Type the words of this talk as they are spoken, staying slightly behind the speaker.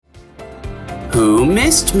Who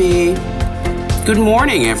missed me? Good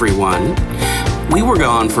morning, everyone. We were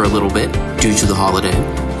gone for a little bit due to the holiday,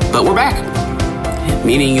 but we're back.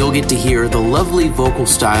 Meaning you'll get to hear the lovely vocal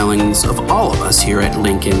stylings of all of us here at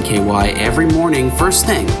Lincoln KY every morning first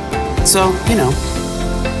thing. So,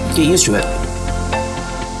 get used to it.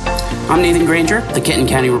 I'm Nathan Granger, the Kenton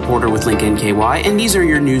County reporter with Lincoln KY, and these are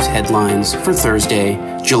your news headlines for Thursday,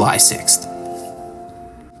 July 6th.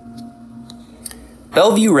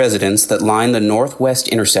 Bellevue residents that line the northwest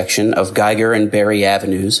intersection of Geiger and Berry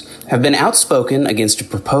Avenues have been outspoken against a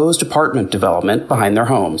proposed apartment development behind their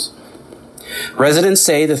homes. Residents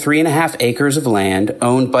say the 3.5 acres of land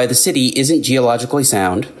owned by the city isn't geologically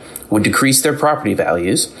sound, would decrease their property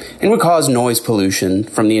values, and would cause noise pollution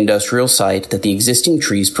from the industrial site that the existing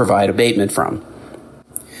trees provide abatement from.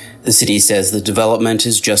 The city says the development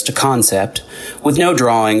is just a concept, with no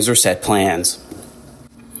drawings or set plans.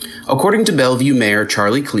 According to Bellevue Mayor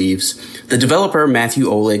Charlie Cleaves, the developer Matthew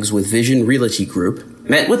Oligs with Vision Realty Group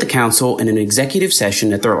met with the council in an executive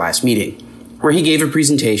session at their last meeting, where he gave a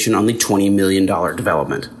presentation on the $20 million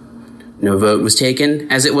development. No vote was taken,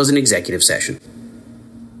 as it was an executive session.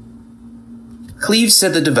 Cleaves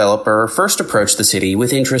said the developer first approached the city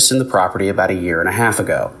with interest in the property about a year and a half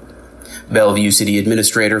ago. Bellevue City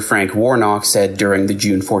Administrator Frank Warnock said during the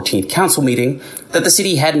June 14th council meeting that the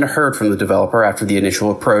city hadn't heard from the developer after the initial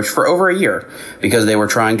approach for over a year because they were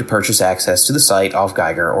trying to purchase access to the site off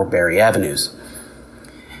Geiger or Berry Avenues.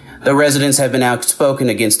 Though residents have been outspoken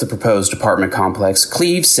against the proposed apartment complex,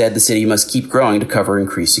 Cleaves said the city must keep growing to cover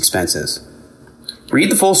increased expenses. Read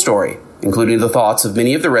the full story, including the thoughts of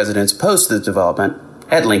many of the residents opposed to the development,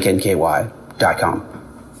 at lincolnky.com.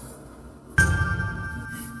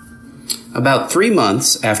 About 3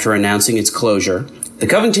 months after announcing its closure, the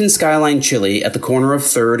Covington Skyline Chili at the corner of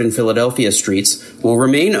 3rd and Philadelphia Streets will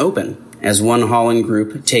remain open as One Holland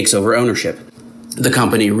Group takes over ownership, the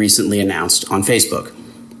company recently announced on Facebook.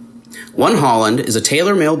 One Holland is a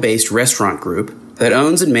Taylor Mill-based restaurant group that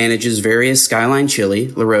owns and manages various Skyline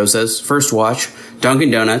Chili, La Rosa's, First Watch,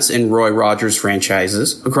 Dunkin' Donuts, and Roy Rogers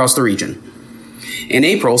franchises across the region. In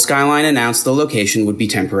April, Skyline announced the location would be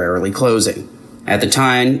temporarily closing. At the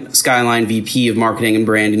time, Skyline VP of Marketing and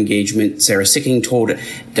Brand Engagement Sarah Sicking told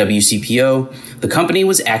WCPO the company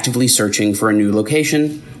was actively searching for a new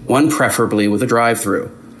location, one preferably with a drive-thru.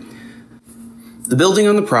 The building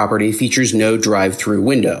on the property features no drive-thru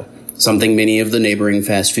window, something many of the neighboring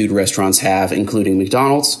fast food restaurants have, including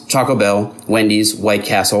McDonald's, Taco Bell, Wendy's, White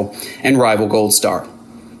Castle, and rival Gold Star.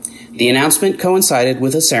 The announcement coincided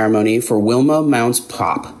with a ceremony for Wilma Mounts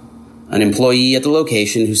Pop, an employee at the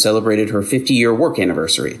location who celebrated her 50-year work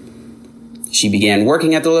anniversary. She began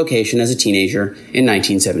working at the location as a teenager in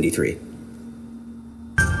 1973.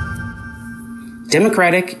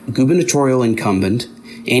 Democratic gubernatorial incumbent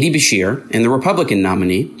Andy Beshear and the Republican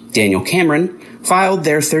nominee, Daniel Cameron, filed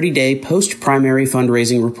their 30-day post-primary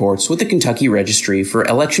fundraising reports with the Kentucky Registry for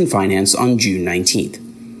Election Finance on June 19th.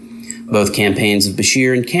 Both campaigns of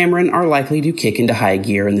Beshear and Cameron are likely to kick into high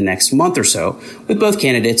gear in the next month or so, with both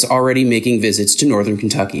candidates already making visits to northern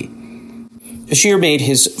Kentucky. Beshear made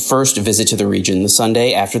his first visit to the region the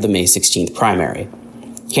Sunday after the May 16th primary.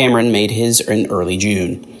 Cameron made his in early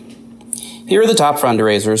June. Here are the top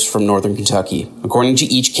fundraisers from northern Kentucky, according to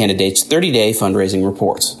each candidate's 30-day fundraising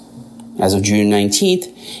reports. As of June 19th,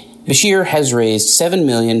 Beshear has raised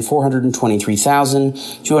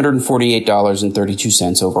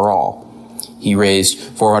 $7,423,248.32 overall. He raised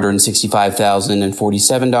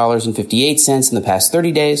 $465,047.58 in the past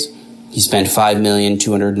 30 days. He spent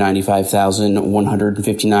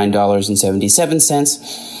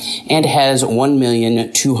 $5,295,159.77 and has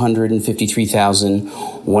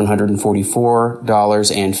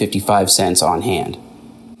 $1,253,144.55 on hand.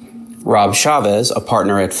 Rob Chavez, a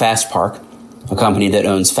partner at Fast Park, a company that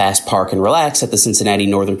owns Fast Park and Relax at the Cincinnati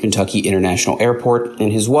Northern Kentucky International Airport,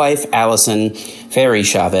 and his wife, Allison Ferry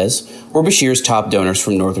Chavez, were Beshear's top donors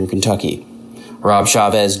from northern Kentucky. Rob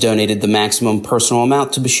Chavez donated the maximum personal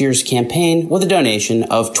amount to Beshear's campaign with a donation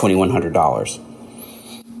of $2,100.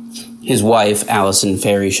 His wife, Allison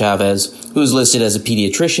Ferry Chavez, who is listed as a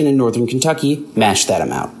pediatrician in northern Kentucky, matched that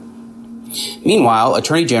amount. Meanwhile,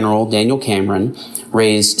 Attorney General Daniel Cameron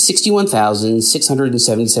raised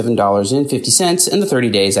 $61,677.50 in the 30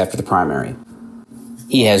 days after the primary.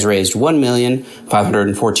 He has raised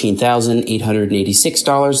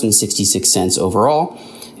 $1,514,886.66 overall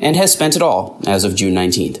and has spent it all as of June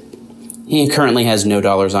 19th. He currently has no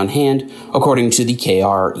dollars on hand, according to the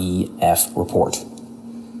KREF report.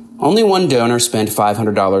 Only one donor spent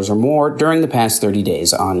 $500 or more during the past 30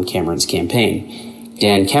 days on Cameron's campaign.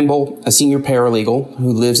 Dan Kemble, a senior paralegal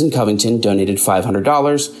who lives in Covington, donated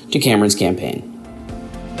 $500 to Cameron's campaign.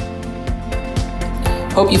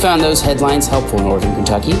 Hope you found those headlines helpful, Northern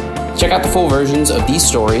Kentucky. Check out the full versions of these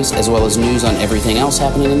stories, as well as news on everything else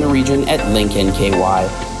happening in the region at linknky.com.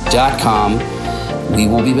 We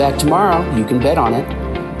will be back tomorrow. You can bet on it.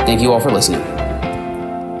 Thank you all for listening.